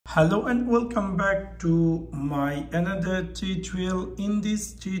Hello and welcome back to my another tutorial. In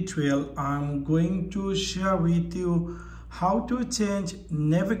this tutorial I'm going to share with you how to change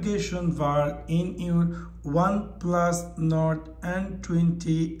navigation bar in your OnePlus Nord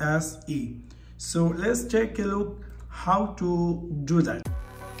N20 SE. So let's take a look how to do that.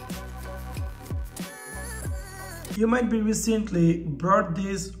 You might be recently bought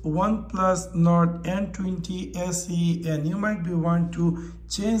this OnePlus Nord N20 SE and you might be want to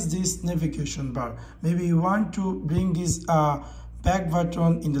change this navigation bar. Maybe you want to bring this back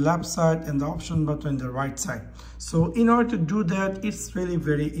button in the left side and the option button in the right side. So in order to do that, it's really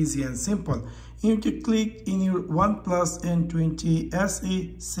very easy and simple. You need to click in your OnePlus N20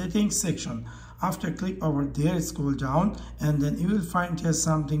 SE settings section. After click over there, scroll down and then you will find here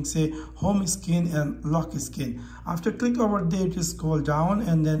something say home screen and lock screen. After click over there, to scroll down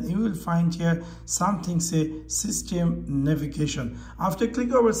and then you will find here something say system navigation. After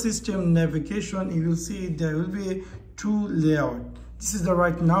click over system navigation, you will see there will be two layout. This is the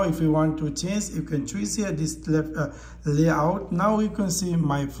right now. If you want to change, you can choose here this left layout. Now you can see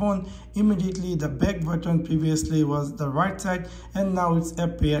my phone immediately the back button previously was the right side and now it's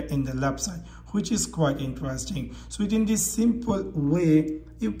appear in the left side, which is quite interesting. So within this simple way,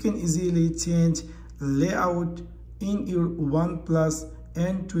 you can easily change layout in your OnePlus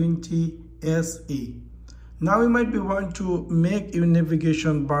N20 SE. Now you might be want to make your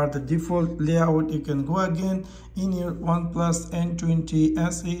navigation bar the default layout. You can go again in your OnePlus N20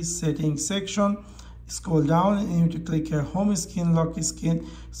 SE settings section, scroll down and you need to click here home screen, lock screen,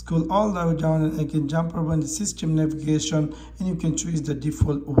 scroll all the way down and again jump over the system navigation and you can choose the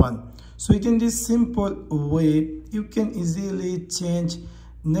default one. So in this simple way, you can easily change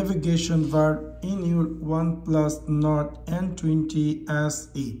navigation bar in your OnePlus Nord N20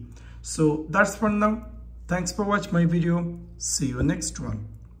 SE. So that's for now. Thanks for watching my video. See you next one.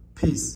 Peace.